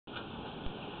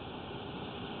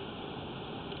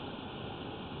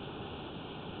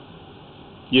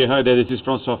Yeah, hi there, this is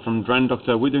Francois from Drain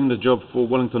Doctor. We're doing the job for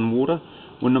Wellington Water.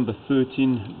 We're number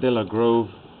 13, Della Grove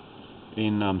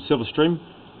in Silverstream.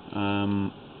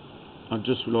 I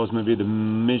just realised maybe the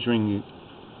measuring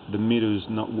the meters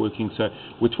not working. So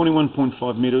we're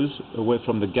 21.5 meters away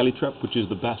from the galley trap, which is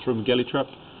the bathroom galley trap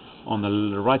on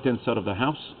the right hand side of the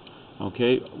house.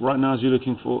 Okay, right now as you're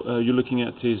looking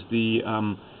at is the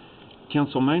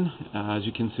council main. As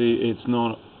you can see, it's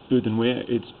not earthenware,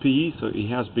 it's PE, so it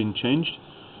has been changed.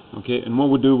 Okay, and what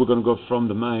we'll do, we're going to go from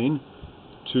the main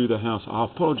to the house. I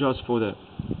apologize for the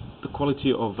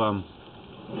quality of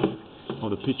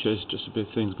the pictures, just a bit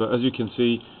things, but as you can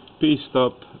see, PE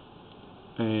stop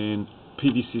and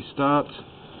PVC start.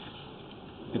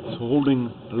 It's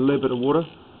holding a little bit of water.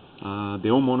 The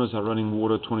homeowners are running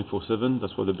water 24/7.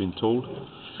 That's what they've been told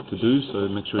to do, so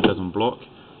make sure it doesn't block.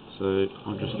 So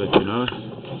I'll just let you know.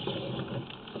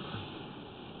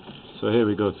 So here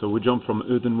we go. So we jump from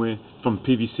earthenware, from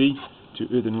PVC to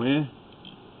earthenware.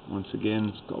 Once again,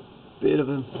 it's got a bit of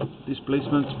a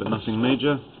displacement, but nothing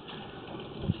major.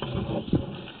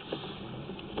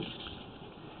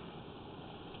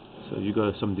 So you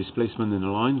got some displacement in the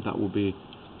line. That will be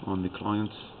on the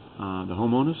clients, the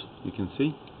homeowners. You can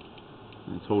see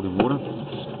and it's holding water.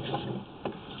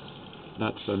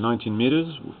 That's 19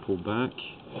 meters. We'll pull back.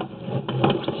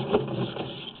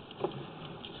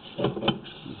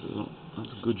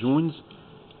 That's good joins.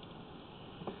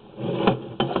 As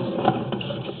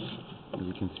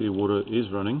you can see, water is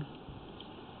running.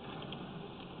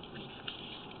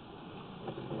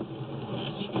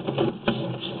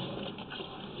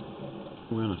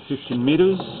 We're on 15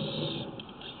 meters.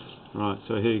 Right,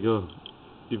 so here you go.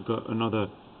 You've got another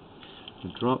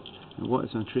drop. And what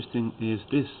is interesting is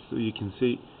this. So you can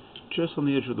see just on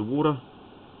the edge of the water,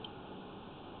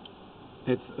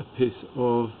 it's a piece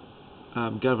of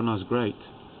galvanized grate.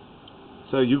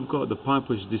 So you've got the pipe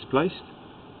which is displaced,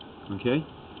 okay,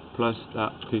 plus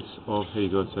that piece of, here you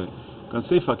go. So I can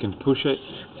see if I can push it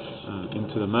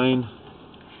into the main.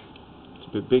 It's a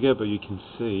bit bigger, but you can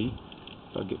see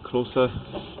if I get closer,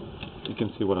 you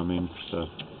can see what I mean. So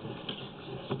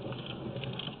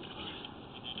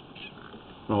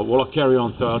right, well, I'll carry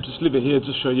on. So I'll just leave it here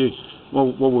to show you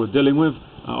what we're dealing with.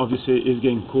 Obviously, it's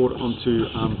getting caught onto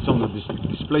some of the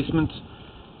displacement.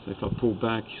 So if I pull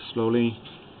back slowly,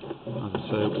 as I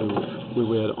say, we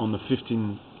were on the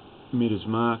 15 meters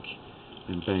mark,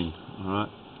 and bang. All right,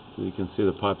 so you can see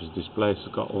the pipe is displaced.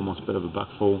 It's got almost a bit of a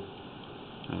backfall.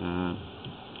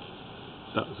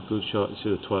 That was a good shot. You see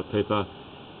the toilet paper.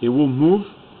 It will move,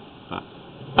 but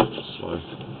slow.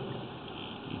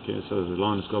 Okay, so the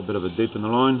line has got a bit of a dip in the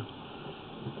line.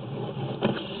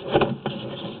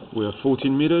 We are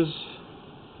 14 meters.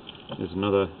 There's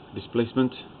another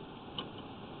displacement.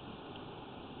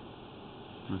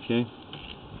 Okay.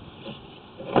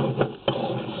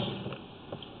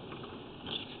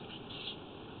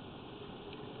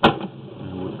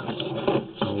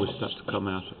 And we start to come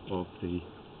out of the.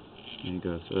 There you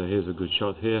go. So here's a good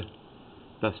shot here.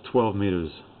 That's 12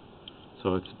 meters.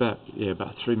 So it's about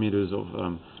 3 meters of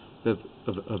a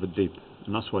dip,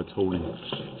 and that's why it's holding.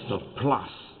 So plus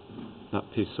that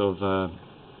piece of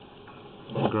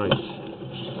grate.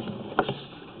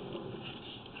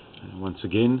 And once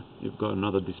again, you've got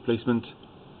another displacement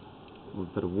with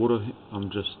a bit of water. I'm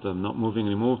just not moving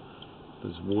anymore.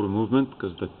 There's water movement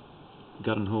because the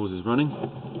garden hose is running.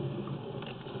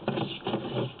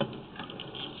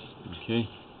 Okay,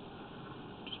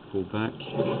 just pull back.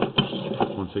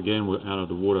 Once again, we're out of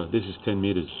the water. This is 10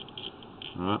 meters.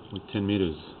 Alright, we're 10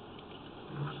 meters.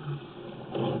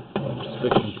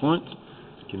 Inspection point.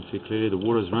 You can see clearly the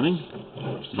water is running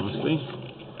nicely.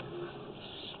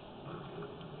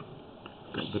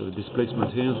 Got a bit of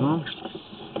displacement here as well.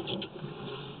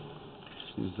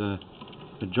 This is a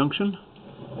junction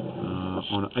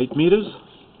on 8 meters.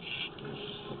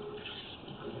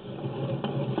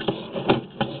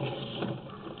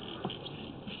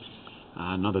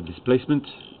 Another displacement,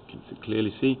 you can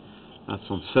clearly see, that's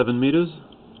on 7 meters.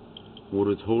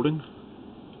 Water is holding.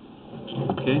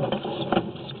 Okay.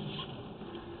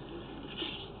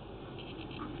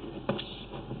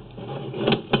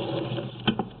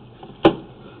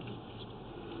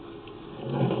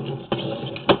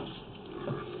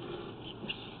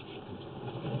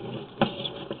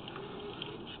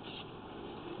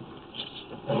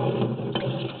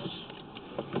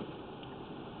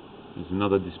 There's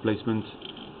another displacement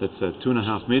that's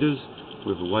 2.5 meters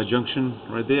with a Y junction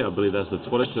right there. I believe that's the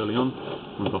toilet early on.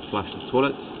 We've got flashed the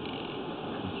toilet.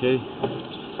 Okay.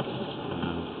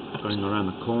 Going around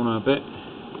the corner a bit.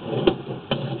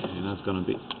 And that's going to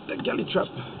be the galley trap,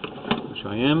 which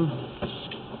I am.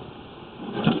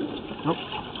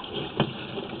 Oh.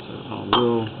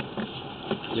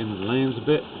 a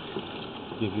bit,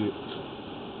 give you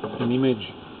an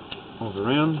image of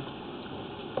around.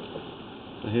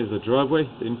 So here's the driveway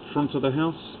in front of the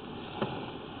house.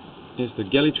 Here's the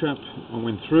galley trap I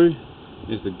went through.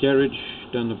 Here's the garage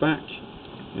down the back,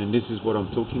 and this is what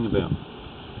I'm talking about.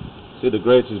 See, the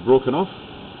grates is broken off.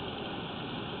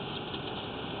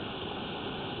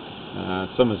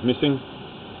 Some is missing,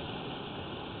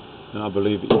 and I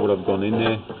believe it would have gone in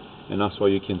there, and that's why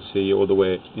you can see all the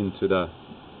way into the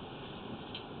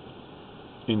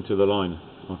line.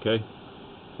 Okay,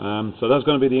 so that's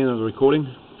going to be the end of the recording.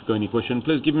 If you've got any question,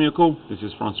 please give me a call. This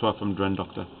is Francois from Dren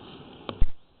Doctor.